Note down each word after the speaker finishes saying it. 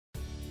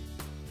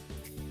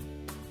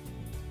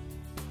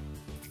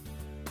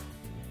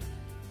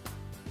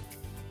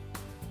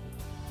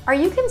Are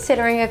you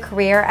considering a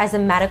career as a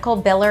medical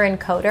biller and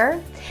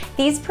coder?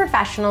 These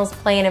professionals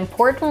play an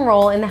important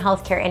role in the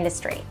healthcare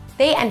industry.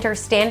 They enter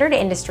standard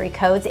industry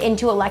codes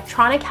into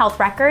electronic health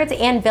records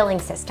and billing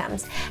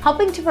systems,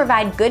 helping to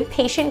provide good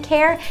patient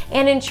care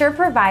and ensure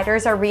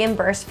providers are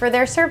reimbursed for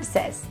their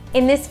services.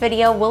 In this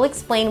video, we'll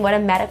explain what a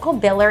medical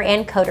biller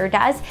and coder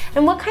does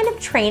and what kind of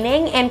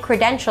training and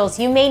credentials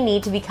you may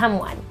need to become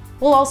one.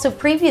 We'll also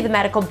preview the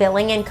medical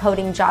billing and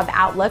coding job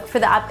outlook for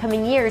the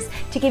upcoming years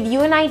to give you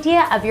an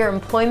idea of your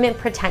employment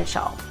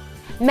potential.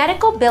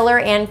 Medical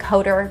biller and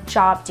coder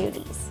job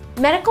duties.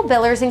 Medical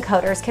billers and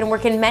coders can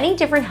work in many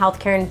different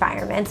healthcare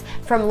environments,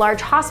 from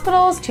large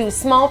hospitals to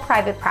small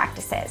private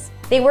practices.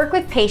 They work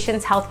with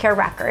patients' healthcare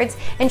records,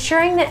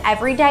 ensuring that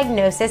every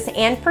diagnosis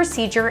and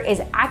procedure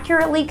is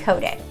accurately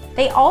coded.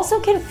 They also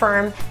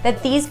confirm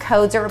that these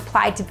codes are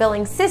applied to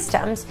billing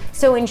systems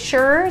so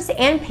insurers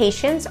and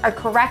patients are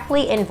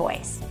correctly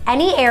invoiced.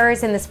 Any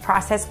errors in this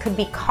process could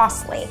be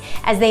costly,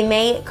 as they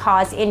may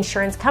cause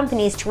insurance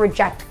companies to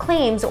reject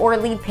claims or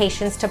lead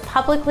patients to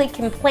publicly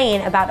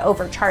complain about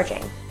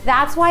overcharging.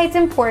 That's why it's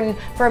important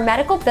for a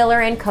medical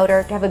biller and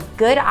coder to have a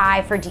good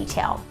eye for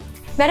detail.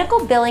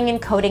 Medical billing and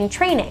coding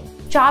training.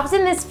 Jobs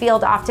in this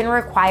field often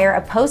require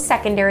a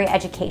post-secondary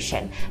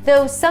education,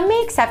 though some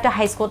may accept a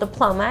high school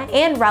diploma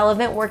and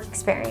relevant work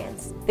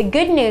experience. The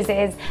good news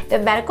is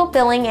that medical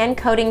billing and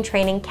coding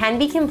training can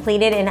be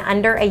completed in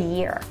under a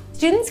year.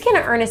 Students can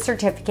earn a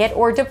certificate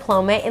or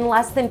diploma in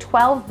less than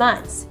 12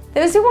 months.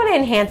 Those who want to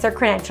enhance their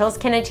credentials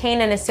can attain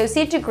an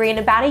associate degree in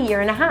about a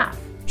year and a half.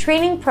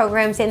 Training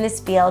programs in this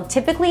field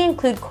typically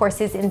include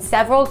courses in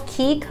several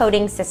key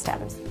coding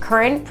systems: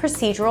 current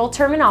procedural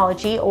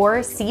terminology, or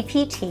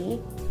CPT,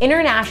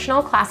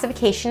 International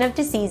Classification of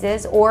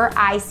Diseases, or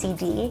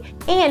ICD,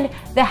 and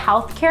the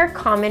Healthcare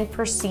Common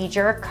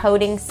Procedure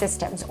Coding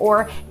Systems,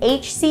 or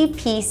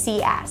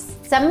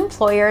HCPCS. Some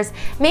employers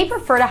may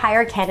prefer to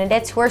hire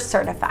candidates who are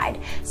certified,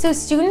 so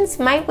students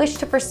might wish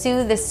to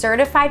pursue the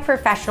Certified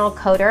Professional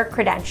Coder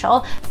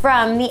credential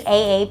from the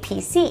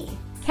AAPC.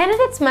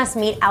 Candidates must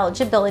meet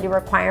eligibility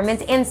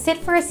requirements and sit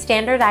for a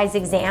standardized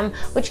exam,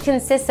 which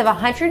consists of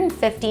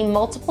 150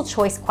 multiple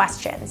choice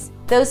questions.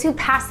 Those who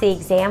pass the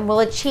exam will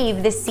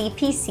achieve the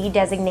CPC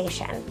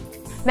designation.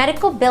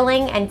 Medical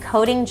billing and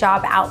coding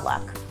job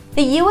outlook.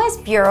 The U.S.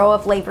 Bureau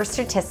of Labor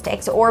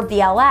Statistics, or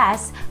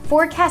BLS,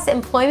 forecasts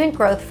employment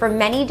growth for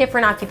many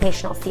different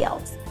occupational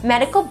fields.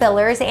 Medical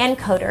billers and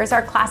coders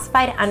are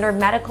classified under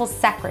medical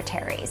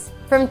secretaries.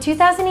 From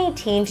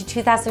 2018 to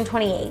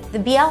 2028, the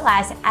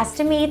BLS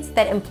estimates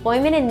that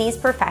employment in these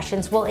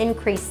professions will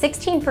increase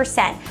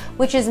 16%,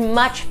 which is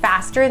much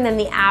faster than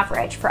the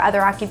average for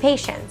other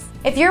occupations.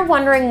 If you're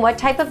wondering what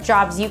type of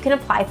jobs you can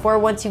apply for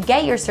once you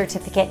get your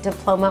certificate,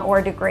 diploma, or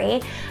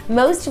degree,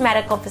 most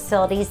medical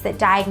facilities that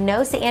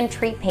diagnose and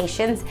treat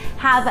patients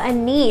have a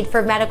need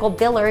for medical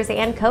billers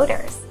and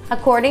coders.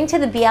 According to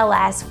the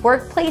BLS,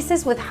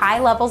 workplaces with high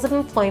levels of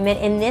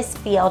employment in this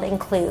field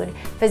include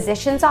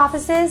physicians'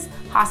 offices,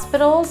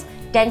 hospitals,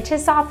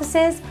 dentists'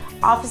 offices,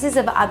 offices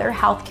of other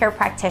healthcare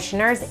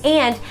practitioners,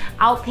 and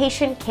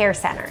outpatient care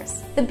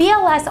centers. The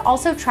BLS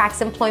also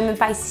tracks employment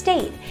by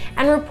state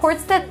and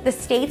reports that the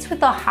states with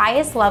the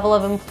highest level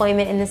of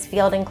employment in this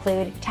field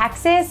include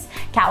Texas,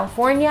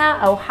 California,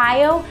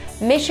 Ohio,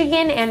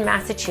 Michigan, and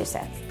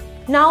Massachusetts.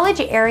 Knowledge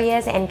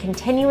areas and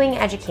continuing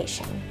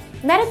education.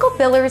 Medical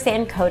billers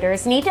and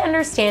coders need to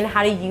understand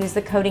how to use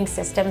the coding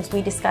systems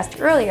we discussed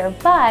earlier,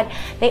 but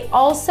they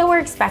also are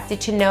expected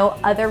to know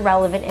other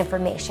relevant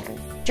information.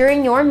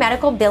 During your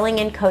medical billing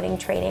and coding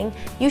training,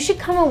 you should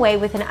come away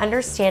with an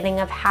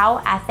understanding of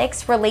how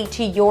ethics relate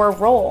to your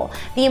role,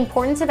 the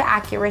importance of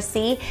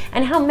accuracy,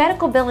 and how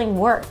medical billing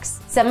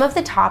works. Some of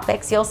the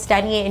topics you'll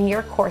study in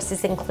your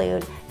courses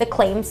include the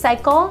claims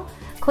cycle,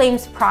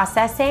 claims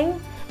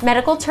processing,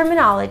 medical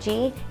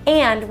terminology,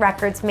 and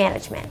records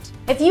management.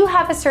 If you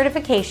have a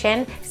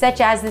certification,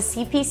 such as the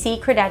CPC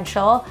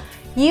credential,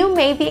 you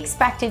may be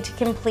expected to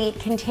complete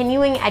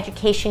continuing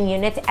education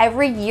units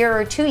every year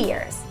or 2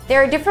 years.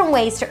 There are different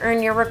ways to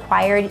earn your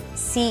required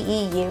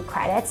CEU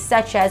credits,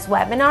 such as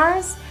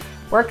webinars,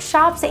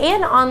 workshops,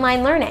 and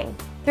online learning.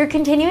 Through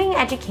continuing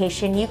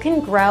education, you can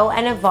grow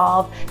and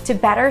evolve to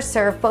better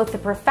serve both the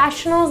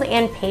professionals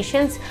and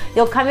patients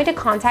you'll come into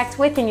contact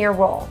with in your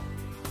role.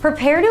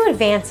 Prepare to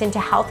advance into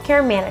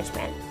healthcare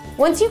management.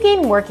 Once you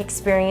gain work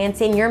experience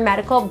in your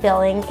medical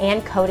billing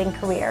and coding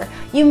career,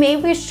 you may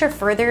wish to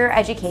further your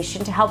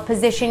education to help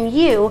position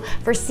you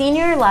for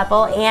senior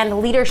level and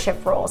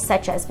leadership roles,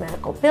 such as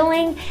medical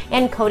billing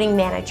and coding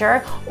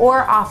manager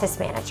or office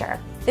manager.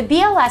 The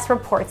BLS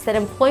reports that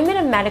employment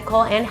of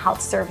medical and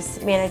health service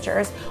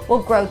managers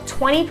will grow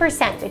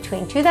 20%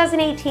 between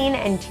 2018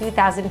 and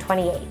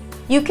 2028.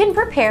 You can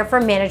prepare for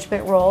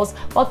management roles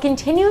while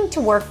continuing to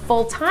work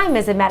full-time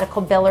as a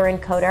medical biller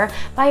and coder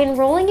by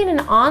enrolling in an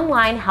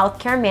online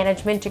healthcare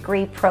management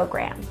degree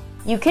program.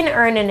 You can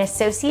earn an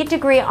associate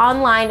degree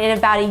online in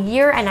about a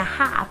year and a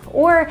half,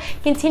 or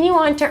continue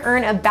on to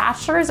earn a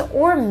bachelor's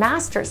or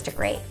master's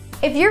degree.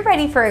 If you're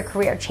ready for a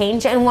career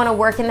change and want to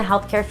work in the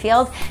healthcare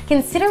field,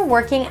 consider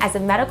working as a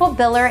medical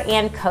biller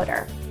and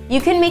coder. You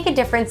can make a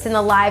difference in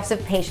the lives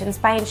of patients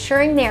by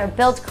ensuring they are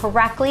billed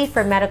correctly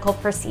for medical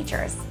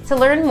procedures. To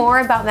learn more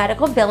about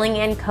medical billing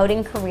and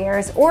coding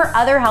careers or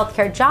other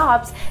healthcare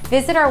jobs,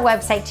 visit our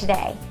website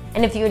today.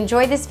 And if you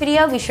enjoyed this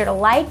video, be sure to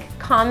like,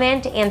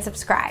 comment, and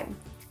subscribe.